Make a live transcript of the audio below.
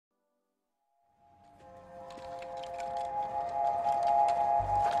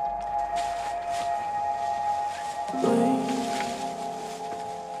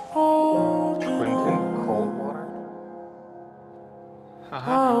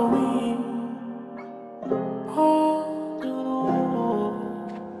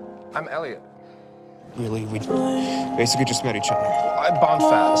I'm Elliot. Really, we basically just met each other. I bombed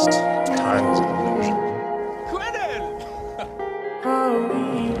fast. Time is an illusion. Quentin!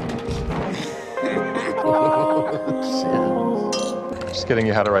 Just kidding,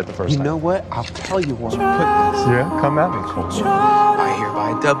 you had it right the first time. You know what? I'll tell you where I put this. Yeah, come at me. I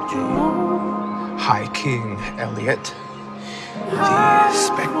hereby dub thee High King Elliot, the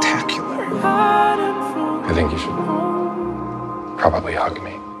Spectacular. I think you should probably hug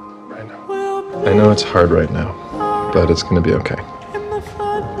me right now. I know it's hard right now, but it's gonna be okay.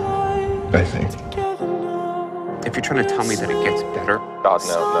 I think. If you're trying to tell me that it gets better, God,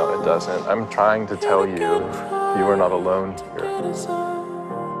 no, it doesn't. I'm trying to tell you, you are not alone here.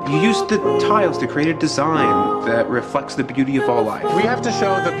 you use the tiles to create a design that reflects the beauty of all life. We have to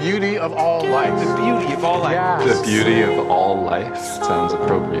show the beauty of all life. The beauty of all life. Yes. The beauty of all life sounds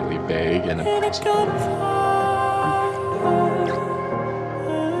appropriately vague and impossible.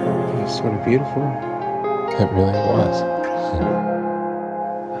 It's sort of beautiful. It really was.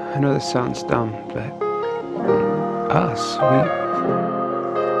 I know this sounds dumb, but us, you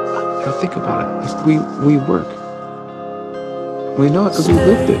know, think about it. We work. We know it because we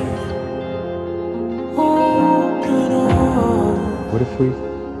lived it. What if we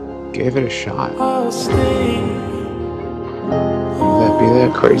gave it a shot? Would that be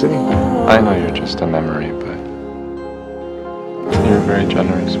that crazy? I know you're just a memory, but you're a very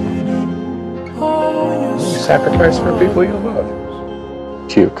generous one. You sacrifice for people you love.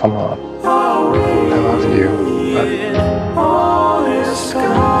 Q, come on. I love you, but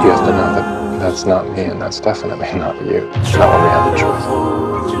you have to know that that's not me, and that's definitely not you. Not when we have the choice.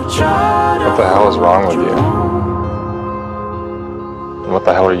 What the hell is wrong with you? What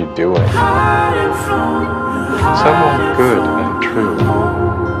the hell are you doing? Someone good and true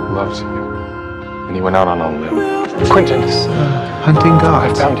loves you. And he went out on a limb. Quentin! Hunting I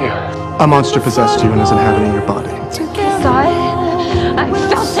gods. found you. A monster possessed you and is inhabiting your body. I saw it. I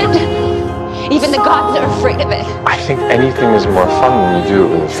felt it. Even the gods are afraid of it. I think anything is more fun when you do it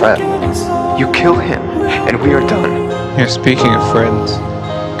with a friend. You kill him, and we are done. You're speaking of friends.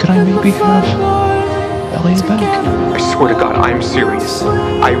 Could I maybe have Elliot back? I swear to God, I'm serious.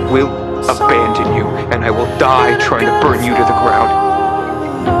 I will abandon you, and I will die trying to burn you to the ground.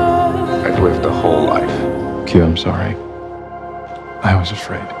 I've lived a whole life. Q, I'm sorry. I was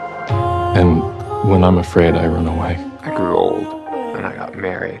afraid. And when I'm afraid, I run away. I grew old, and I got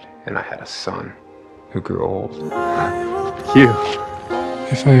married, and I had a son who grew old. Q.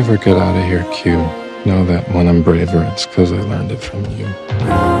 If I ever get out of here, Q, know that when I'm braver, it's because I learned it from you.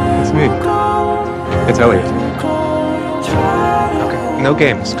 It's me. It's Elliot. Okay, no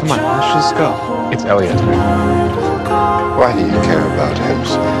games. Come on, let's just go. It's Elliot. Why do you care about him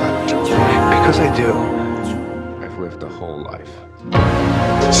so much? Because I do. I've lived a whole life.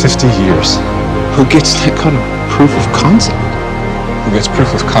 50 years. Who gets that kind of proof of concept? Who gets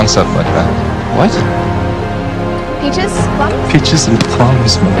proof of concept like that? What? Peaches? Plums? Peaches and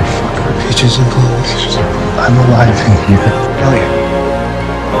plums, motherfucker. Peaches and plums. I'm alive in here. Elliot.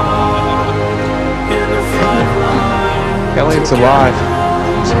 Elliot's alive.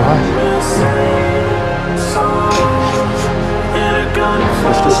 He's alive.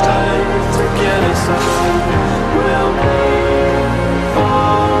 What's this stuff?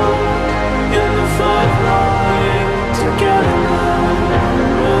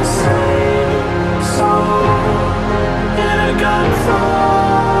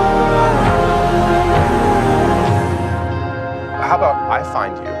 How about I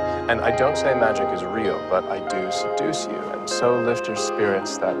find you, and I don't say magic is real, but I do seduce you, and so lift your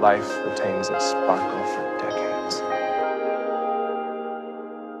spirits that life retains its sparkle for days.